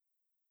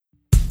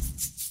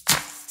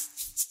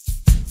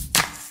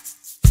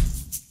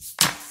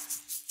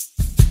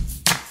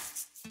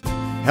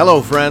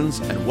Hello, friends,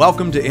 and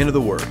welcome to Into the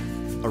Word,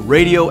 a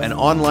radio and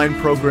online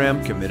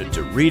program committed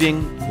to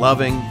reading,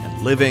 loving,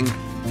 and living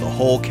the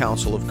whole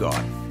counsel of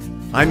God.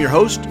 I'm your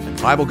host and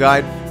Bible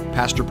guide,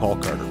 Pastor Paul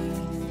Carter.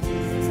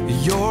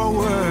 Your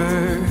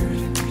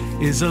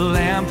word is a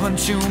lamp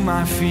unto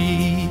my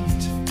feet.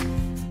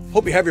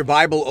 Hope you have your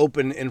Bible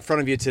open in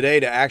front of you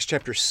today to Acts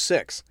chapter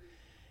 6.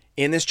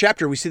 In this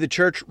chapter, we see the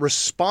church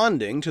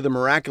responding to the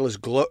miraculous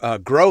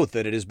growth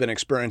that it has been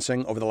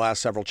experiencing over the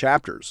last several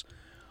chapters.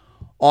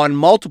 On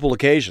multiple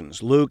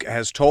occasions, Luke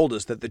has told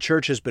us that the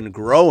church has been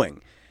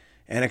growing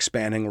and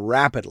expanding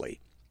rapidly.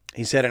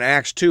 He said in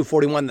Acts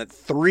 2:41 that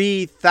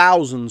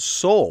 3,000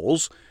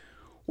 souls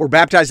were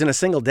baptized in a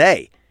single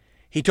day.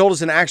 He told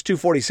us in Acts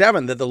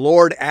 2:47 that the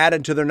Lord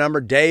added to their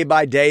number day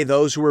by day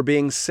those who were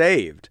being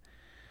saved.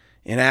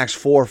 In Acts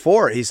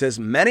 4:4, he says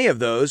many of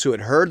those who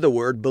had heard the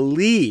word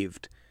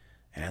believed,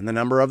 and the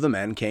number of the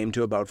men came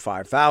to about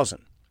 5,000.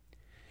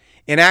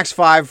 In Acts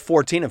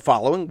 5:14 and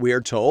following, we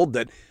are told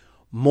that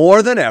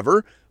more than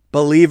ever,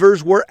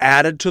 believers were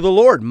added to the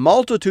Lord,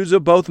 multitudes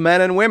of both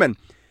men and women,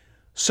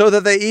 so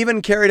that they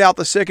even carried out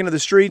the sick into the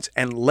streets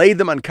and laid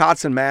them on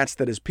cots and mats,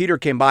 that as Peter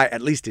came by,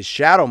 at least his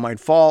shadow might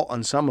fall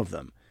on some of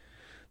them.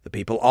 The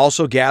people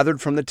also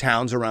gathered from the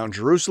towns around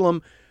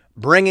Jerusalem,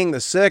 bringing the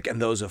sick and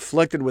those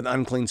afflicted with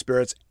unclean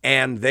spirits,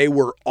 and they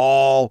were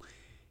all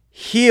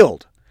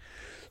healed.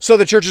 So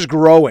the church is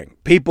growing.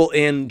 People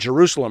in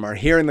Jerusalem are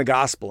hearing the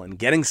gospel and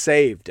getting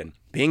saved and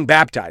being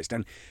baptized.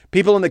 And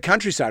people in the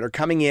countryside are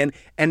coming in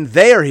and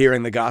they are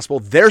hearing the gospel.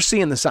 They're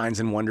seeing the signs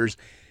and wonders,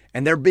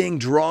 and they're being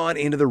drawn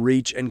into the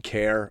reach and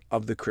care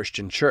of the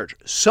Christian church.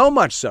 So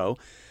much so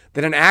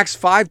that in Acts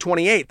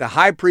 5:28, the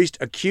high priest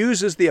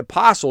accuses the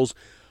apostles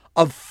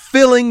of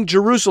filling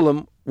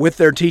Jerusalem with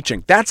their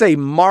teaching. That's a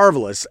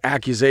marvelous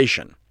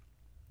accusation.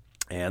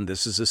 And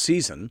this is a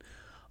season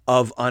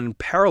of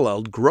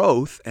unparalleled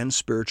growth and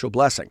spiritual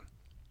blessing.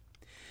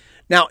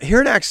 Now,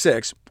 here in Acts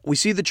 6, we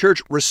see the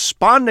church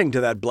responding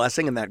to that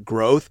blessing and that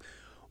growth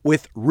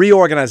with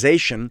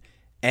reorganization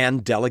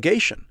and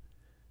delegation.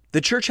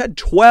 The church had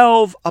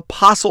 12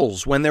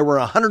 apostles when there were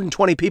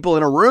 120 people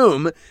in a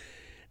room.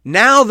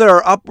 Now there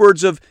are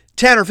upwards of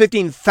 10 or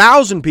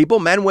 15,000 people,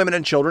 men, women,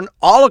 and children,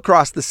 all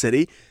across the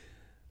city.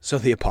 So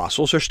the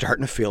apostles are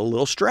starting to feel a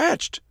little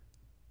stretched.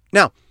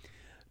 Now,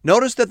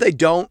 notice that they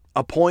don't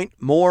appoint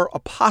more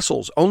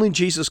apostles. Only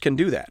Jesus can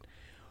do that.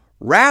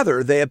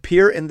 Rather, they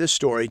appear in this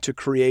story to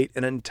create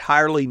an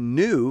entirely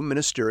new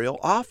ministerial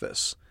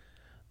office,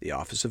 the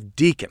office of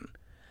deacon.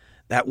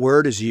 That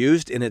word is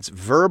used in its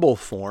verbal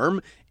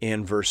form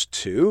in verse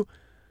 2.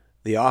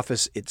 The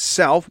office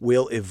itself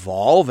will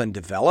evolve and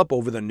develop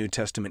over the New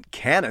Testament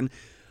canon,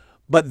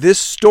 but this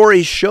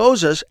story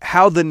shows us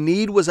how the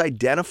need was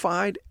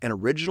identified and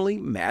originally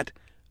met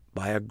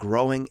by a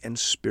growing and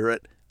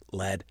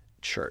Spirit-led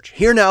church.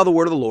 Hear now the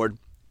word of the Lord,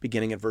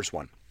 beginning at verse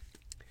 1.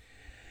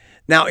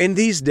 Now, in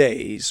these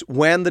days,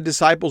 when the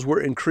disciples were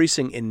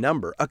increasing in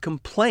number, a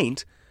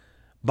complaint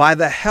by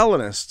the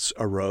Hellenists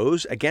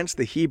arose against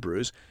the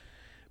Hebrews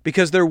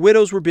because their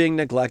widows were being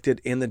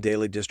neglected in the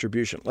daily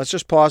distribution. Let's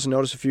just pause and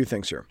notice a few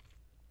things here.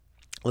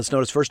 Let's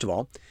notice, first of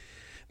all,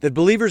 that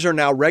believers are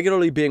now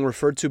regularly being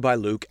referred to by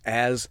Luke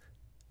as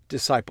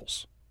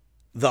disciples.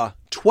 The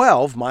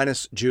 12,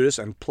 minus Judas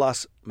and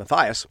plus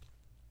Matthias,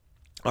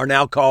 are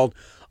now called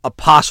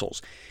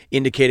apostles,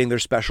 indicating their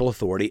special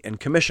authority and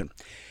commission.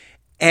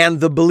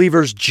 And the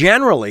believers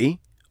generally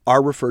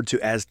are referred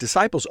to as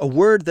disciples, a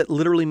word that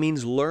literally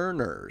means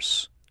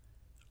learners.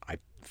 I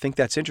think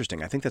that's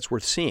interesting. I think that's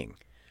worth seeing.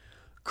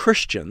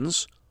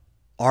 Christians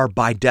are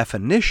by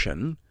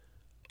definition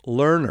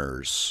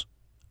learners.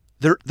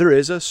 There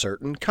is a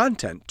certain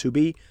content to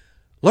be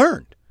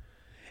learned,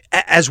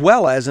 as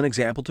well as an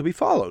example to be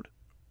followed,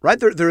 right?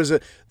 There is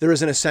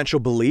an essential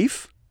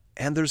belief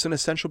and there's an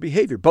essential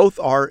behavior. Both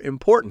are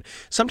important.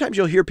 Sometimes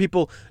you'll hear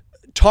people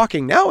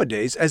talking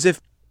nowadays as if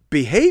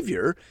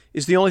behavior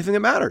is the only thing that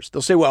matters.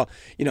 They'll say, well,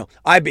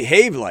 I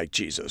behave like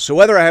Jesus, so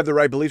whether I have the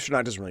right beliefs or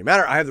not doesn't really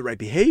matter. I have the right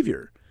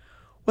behavior.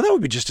 Well, that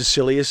would be just as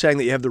silly as saying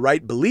that you have the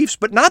right beliefs,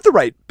 but not the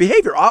right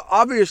behavior.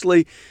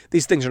 Obviously,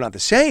 these things are not the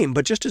same,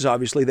 but just as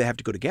obviously, they have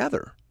to go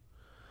together.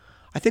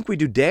 I think we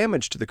do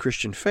damage to the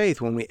Christian faith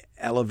when we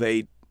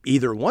elevate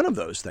either one of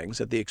those things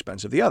at the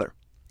expense of the other.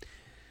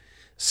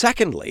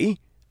 Secondly,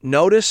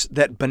 notice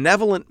that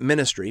benevolent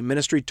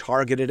ministry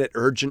targeted at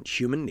urgent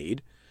human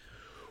need,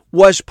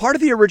 was part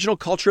of the original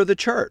culture of the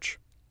church.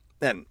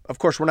 And, of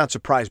course, we're not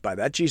surprised by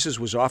that. Jesus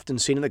was often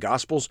seen in the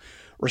Gospels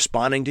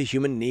responding to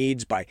human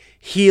needs by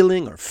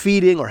healing or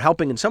feeding or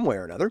helping in some way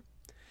or another.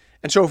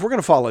 And so if we're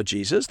going to follow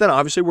Jesus, then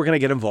obviously we're going to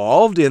get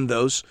involved in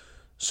those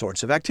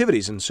sorts of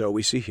activities. And so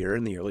we see here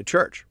in the early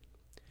church.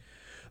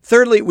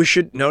 Thirdly, we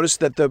should notice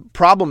that the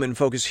problem in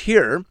focus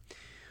here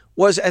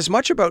was as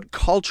much about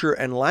culture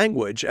and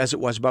language as it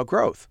was about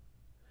growth.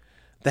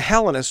 The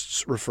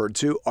Hellenists referred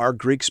to are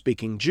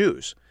Greek-speaking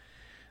Jews.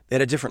 They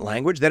had a different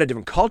language. They had a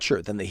different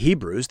culture than the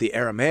Hebrews, the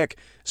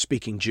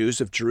Aramaic-speaking Jews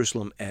of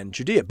Jerusalem and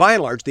Judea. By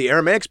and large, the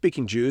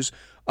Aramaic-speaking Jews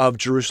of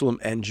Jerusalem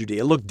and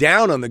Judea looked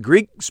down on the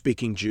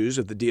Greek-speaking Jews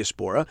of the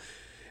diaspora.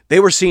 They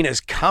were seen as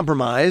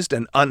compromised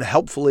and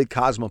unhelpfully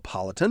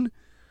cosmopolitan.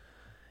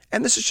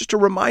 And this is just a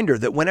reminder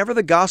that whenever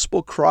the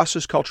gospel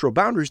crosses cultural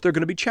boundaries, there are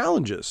going to be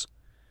challenges.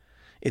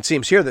 It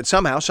seems here that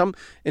somehow,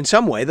 in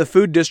some way, the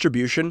food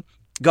distribution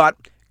got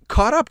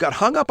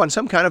hung up on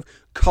some kind of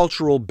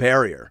cultural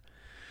barrier.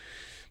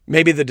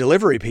 Maybe the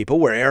delivery people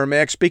were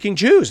Aramaic-speaking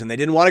Jews and they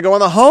didn't want to go in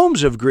the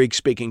homes of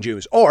Greek-speaking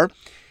Jews. Or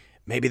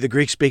maybe the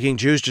Greek-speaking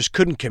Jews just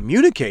couldn't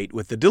communicate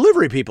with the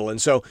delivery people,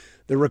 and so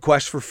the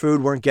requests for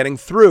food weren't getting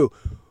through.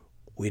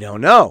 We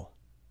don't know.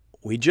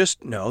 We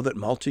just know that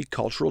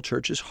multicultural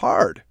church is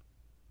hard,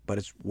 but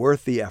it's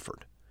worth the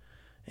effort.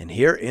 And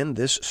here in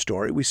this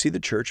story, we see the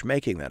church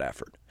making that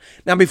effort.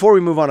 Now, before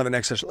we move on to the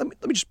next session,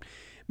 let me just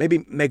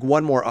maybe make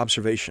one more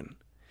observation.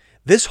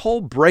 This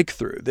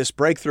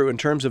breakthrough in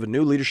terms of a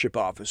new leadership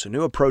office, a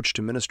new approach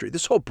to ministry,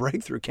 this whole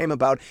breakthrough came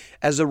about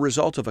as a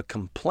result of a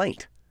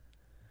complaint.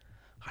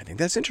 I think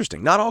that's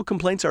interesting. Not all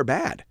complaints are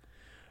bad,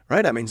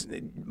 right? I mean,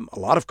 a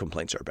lot of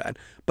complaints are bad,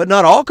 but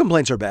not all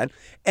complaints are bad.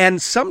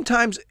 And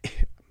sometimes,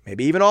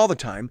 maybe even all the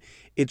time,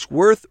 it's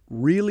worth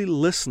really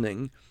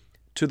listening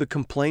to the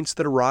complaints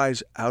that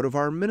arise out of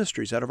our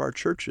ministries, out of our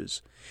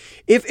churches.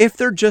 If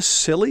they're just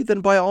silly,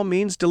 then by all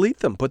means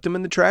delete them, put them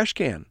in the trash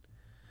can.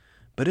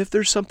 But if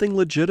there's something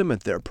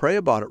legitimate there, pray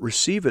about it,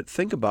 receive it,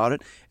 think about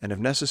it, and if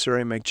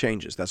necessary, make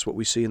changes. That's what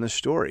we see in this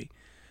story.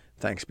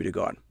 Thanks be to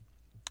God.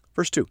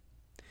 Verse 2.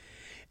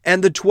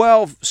 And the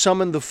 12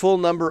 summoned the full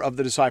number of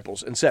the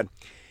disciples and said,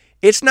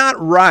 "It's not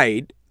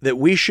right that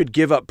we should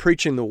give up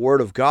preaching the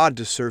word of God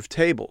to serve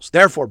tables.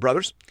 Therefore,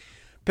 brothers,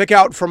 pick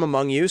out from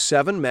among you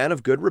 7 men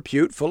of good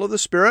repute, full of the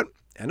Spirit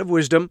and of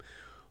wisdom,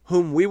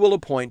 whom we will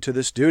appoint to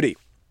this duty.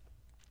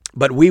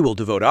 But we will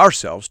devote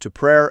ourselves to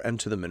prayer and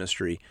to the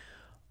ministry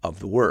of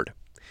the word."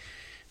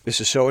 This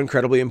is so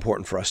incredibly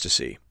important for us to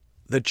see.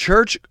 The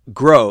church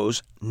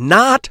grows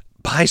not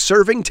by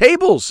serving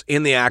tables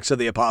in the Acts of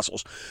the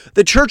Apostles.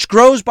 The church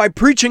grows by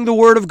preaching the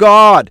word of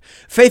God.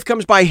 Faith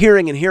comes by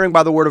hearing, and hearing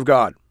by the word of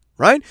God,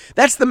 right?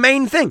 That's the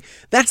main thing.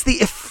 That's the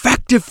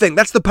effective thing.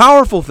 That's the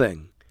powerful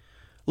thing.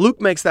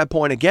 Luke makes that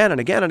point again and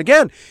again and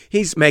again.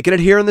 He's making it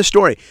here in the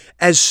story.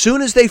 As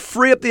soon as they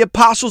free up the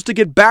apostles to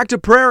get back to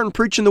prayer and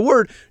preaching the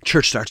word,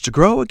 church starts to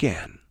grow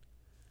again.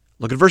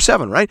 Look at verse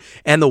 7, right?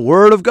 And the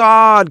word of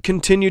God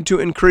continued to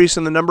increase,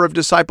 and the number of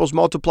disciples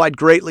multiplied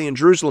greatly in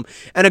Jerusalem,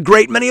 and a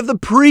great many of the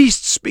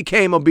priests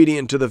became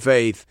obedient to the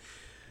faith.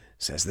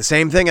 It says the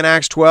same thing in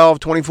Acts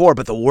 12:24,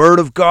 but the word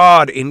of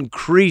God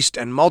increased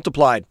and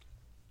multiplied.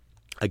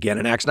 Again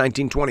in Acts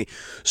 19:20,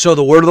 so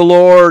the word of the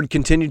Lord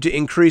continued to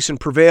increase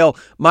and prevail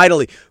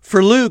mightily.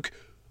 For Luke,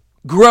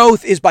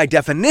 growth is by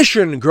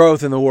definition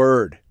growth in the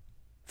word.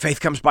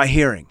 Faith comes by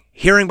hearing,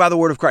 hearing by the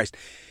word of Christ.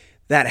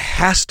 That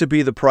has to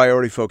be the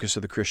priority focus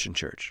of the Christian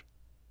church.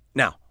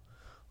 Now,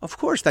 of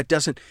course, that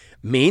doesn't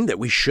mean that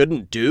we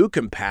shouldn't do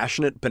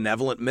compassionate,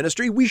 benevolent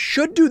ministry. We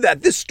should do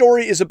that. This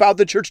story is about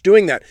the church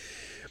doing that.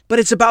 But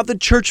it's about the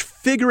church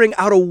figuring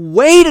out a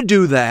way to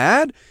do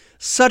that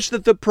such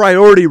that the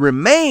priority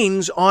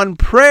remains on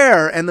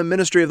prayer and the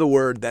ministry of the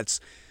word.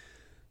 That's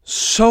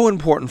so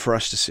important for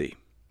us to see.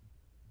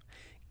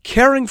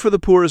 Caring for the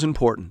poor is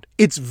important.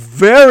 It's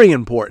very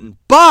important,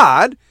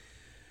 but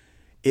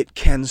it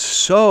can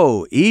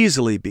so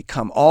easily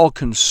become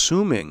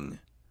all-consuming,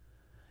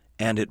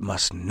 and it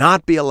must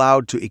not be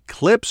allowed to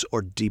eclipse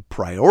or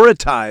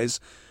deprioritize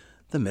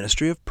the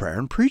ministry of prayer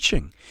and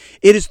preaching.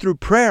 It is through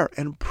prayer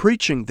and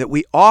preaching that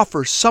we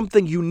offer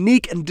something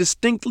unique and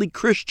distinctly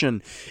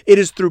Christian. It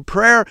is through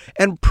prayer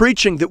and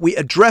preaching that we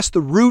address the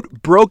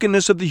root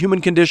brokenness of the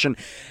human condition.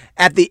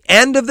 At the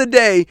end of the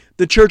day,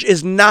 the church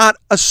is not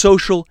a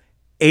social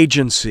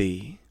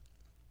agency.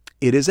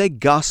 It is a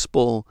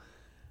gospel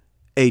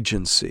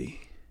agency.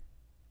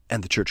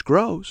 And the church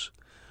grows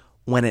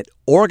when it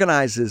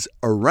organizes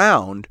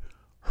around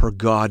her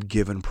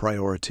God-given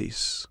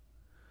priorities.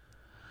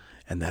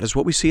 And that is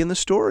what we see in the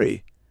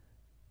story.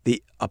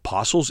 The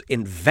apostles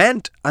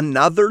invent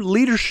another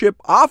leadership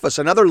office,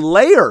 another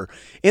layer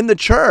in the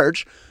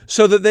church,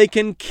 so that they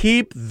can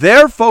keep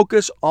their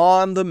focus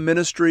on the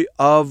ministry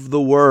of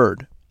the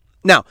word.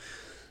 Now,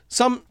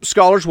 some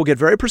scholars will get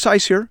very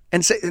precise here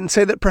and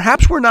say that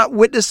perhaps we're not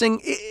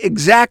witnessing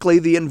exactly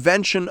the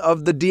invention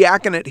of the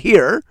diaconate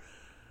here.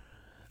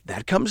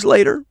 That comes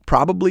later,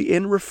 probably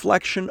in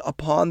reflection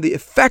upon the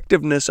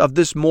effectiveness of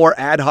this more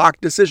ad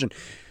hoc decision.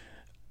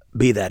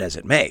 Be that as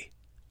it may,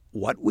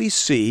 what we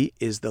see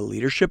is the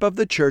leadership of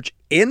the church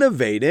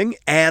innovating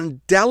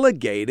and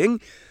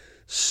delegating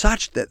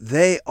such that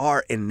they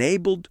are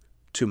enabled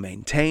to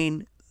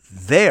maintain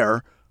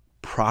their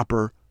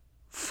proper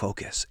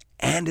focus.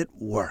 And it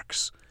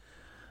works.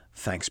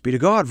 Thanks be to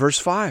God. Verse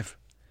 5.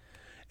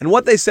 And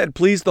what they said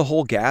pleased the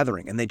whole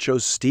gathering, and they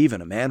chose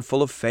Stephen, a man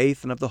full of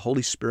faith and of the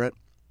Holy Spirit,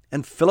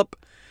 and Philip,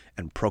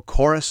 and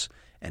Prochorus,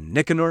 and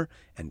Nicanor,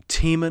 and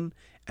Timon,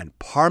 and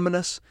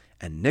Parmenas,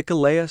 and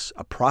Nicolaus,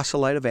 a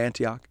proselyte of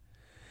Antioch.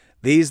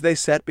 These they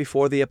set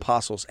before the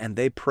apostles, and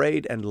they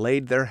prayed and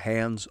laid their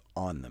hands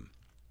on them.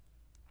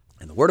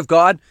 And the word of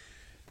God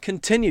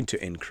continued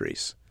to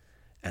increase,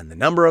 and the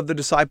number of the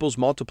disciples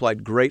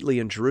multiplied greatly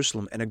in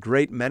Jerusalem, and a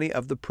great many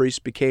of the priests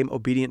became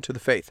obedient to the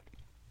faith.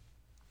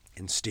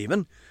 And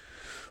Stephen,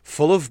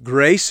 full of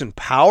grace and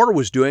power,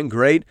 was doing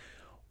great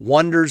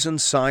wonders and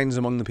signs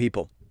among the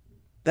people.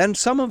 Then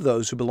some of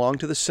those who belonged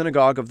to the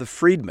synagogue of the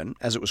freedmen,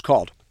 as it was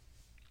called,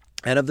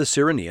 and of the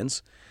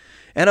Cyrenians,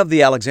 and of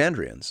the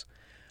Alexandrians,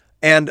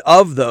 and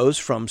of those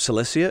from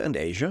Cilicia and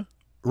Asia,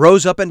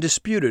 rose up and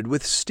disputed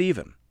with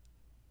Stephen.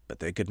 But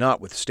they could not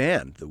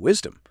withstand the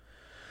wisdom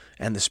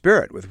and the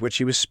spirit with which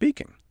he was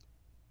speaking.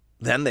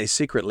 Then they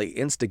secretly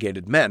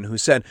instigated men who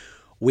said,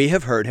 "We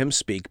have heard him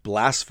speak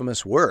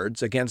blasphemous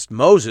words against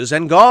Moses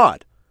and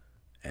God."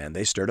 And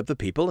they stirred up the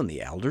people and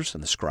the elders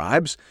and the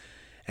scribes,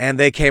 and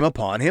they came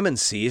upon him and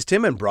seized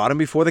him and brought him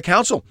before the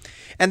council.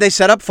 And they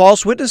set up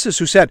false witnesses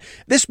who said,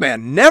 "This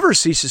man never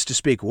ceases to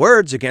speak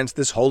words against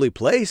this holy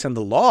place and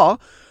the law.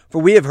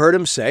 For we have heard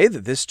him say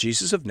that this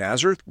Jesus of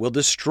Nazareth will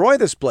destroy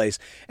this place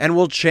and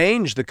will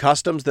change the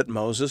customs that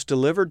Moses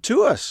delivered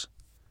to us."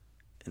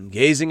 And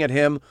gazing at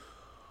him,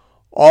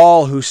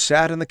 all who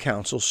sat in the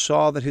council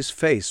saw that his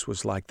face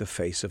was like the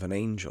face of an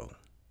angel.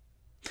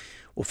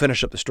 We'll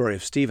finish up the story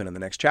of Stephen in the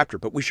next chapter,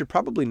 but we should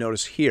probably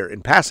notice here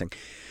in passing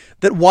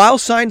that while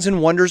signs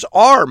and wonders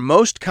are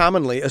most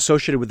commonly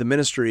associated with the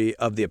ministry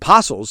of the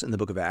apostles in the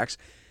book of Acts,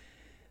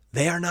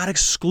 they are not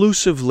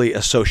exclusively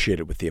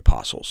associated with the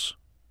apostles.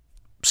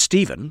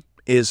 Stephen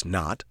is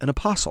not an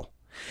apostle.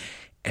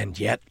 And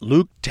yet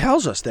Luke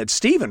tells us that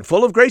Stephen,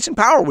 full of grace and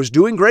power, was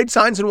doing great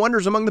signs and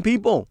wonders among the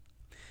people.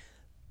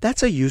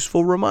 That's a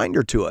useful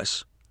reminder to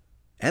us,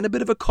 and a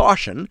bit of a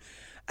caution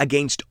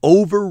against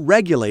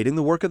over-regulating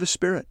the work of the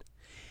Spirit.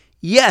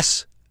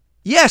 Yes,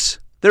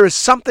 there is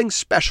something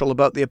special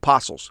about the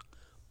apostles,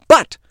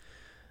 but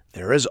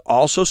there is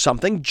also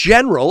something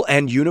general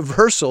and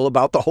universal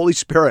about the Holy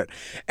Spirit.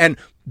 And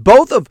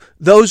both of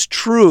those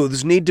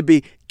truths need to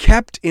be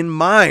kept in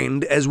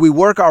mind as we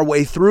work our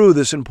way through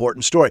this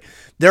important story.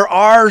 There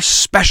are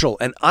special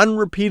and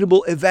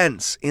unrepeatable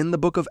events in the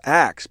book of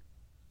Acts,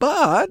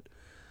 but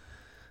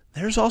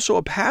there's also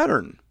a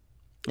pattern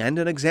and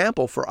an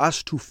example for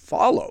us to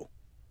follow.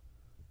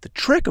 The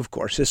trick, of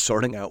course, is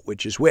sorting out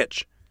which is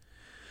which.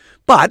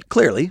 But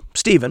clearly,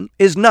 Stephen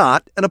is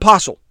not an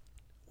apostle.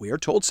 We are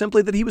told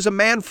simply that he was a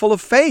man full of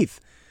faith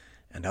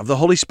and of the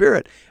Holy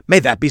Spirit. May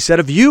that be said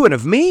of you and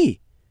of me.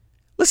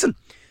 Listen,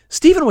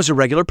 Stephen was a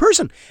regular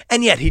person,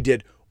 and yet he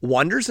did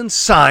wonders and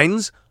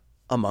signs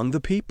among the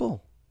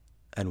people.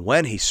 And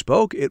when he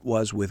spoke, it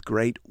was with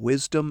great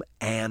wisdom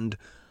and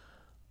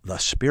the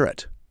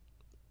Spirit.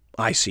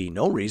 I see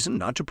no reason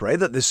not to pray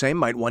that the same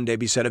might one day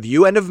be said of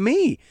you and of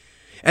me,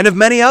 and of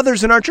many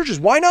others in our churches.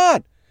 Why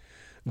not?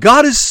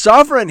 God is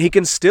sovereign. He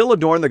can still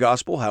adorn the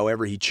gospel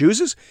however he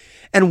chooses,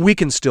 and we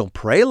can still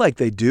pray like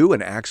they do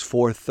in Acts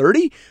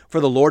 4:30 for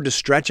the Lord to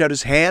stretch out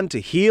his hand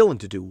to heal and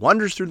to do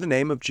wonders through the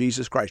name of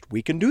Jesus Christ.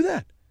 We can do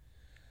that.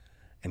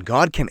 And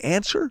God can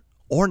answer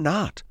or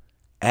not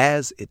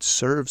as it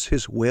serves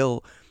his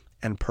will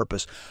and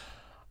purpose.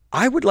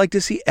 I would like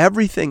to see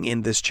everything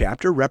in this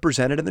chapter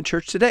represented in the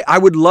church today. I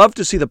would love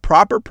to see the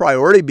proper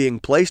priority being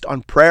placed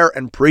on prayer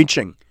and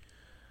preaching.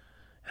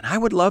 And I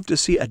would love to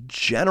see a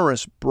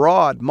generous,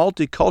 broad,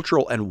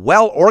 multicultural, and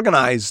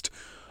well-organized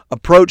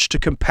approach to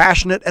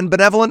compassionate and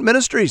benevolent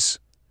ministries.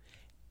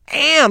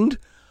 And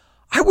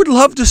I would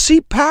love to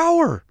see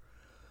power.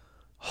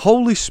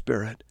 Holy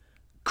Spirit,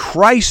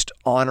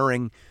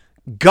 Christ-honoring,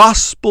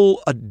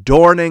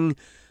 gospel-adorning,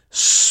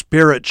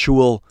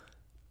 spiritual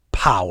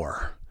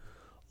power.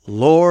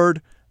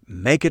 Lord,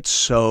 make it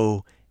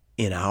so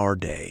in our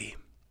day.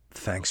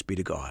 Thanks be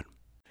to God.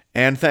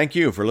 And thank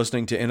you for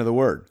listening to Into the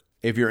Word.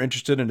 If you're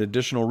interested in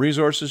additional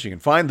resources, you can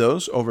find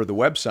those over at the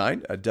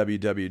website at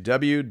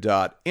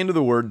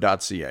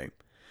www.intotheword.ca.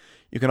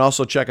 You can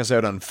also check us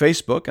out on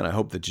Facebook, and I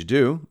hope that you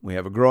do. We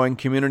have a growing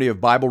community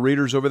of Bible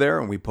readers over there,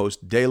 and we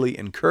post daily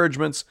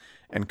encouragements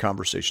and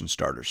conversation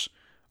starters.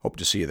 Hope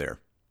to see you there.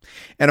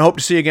 And I hope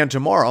to see you again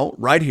tomorrow,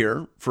 right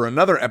here, for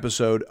another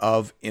episode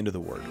of Into the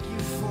Word.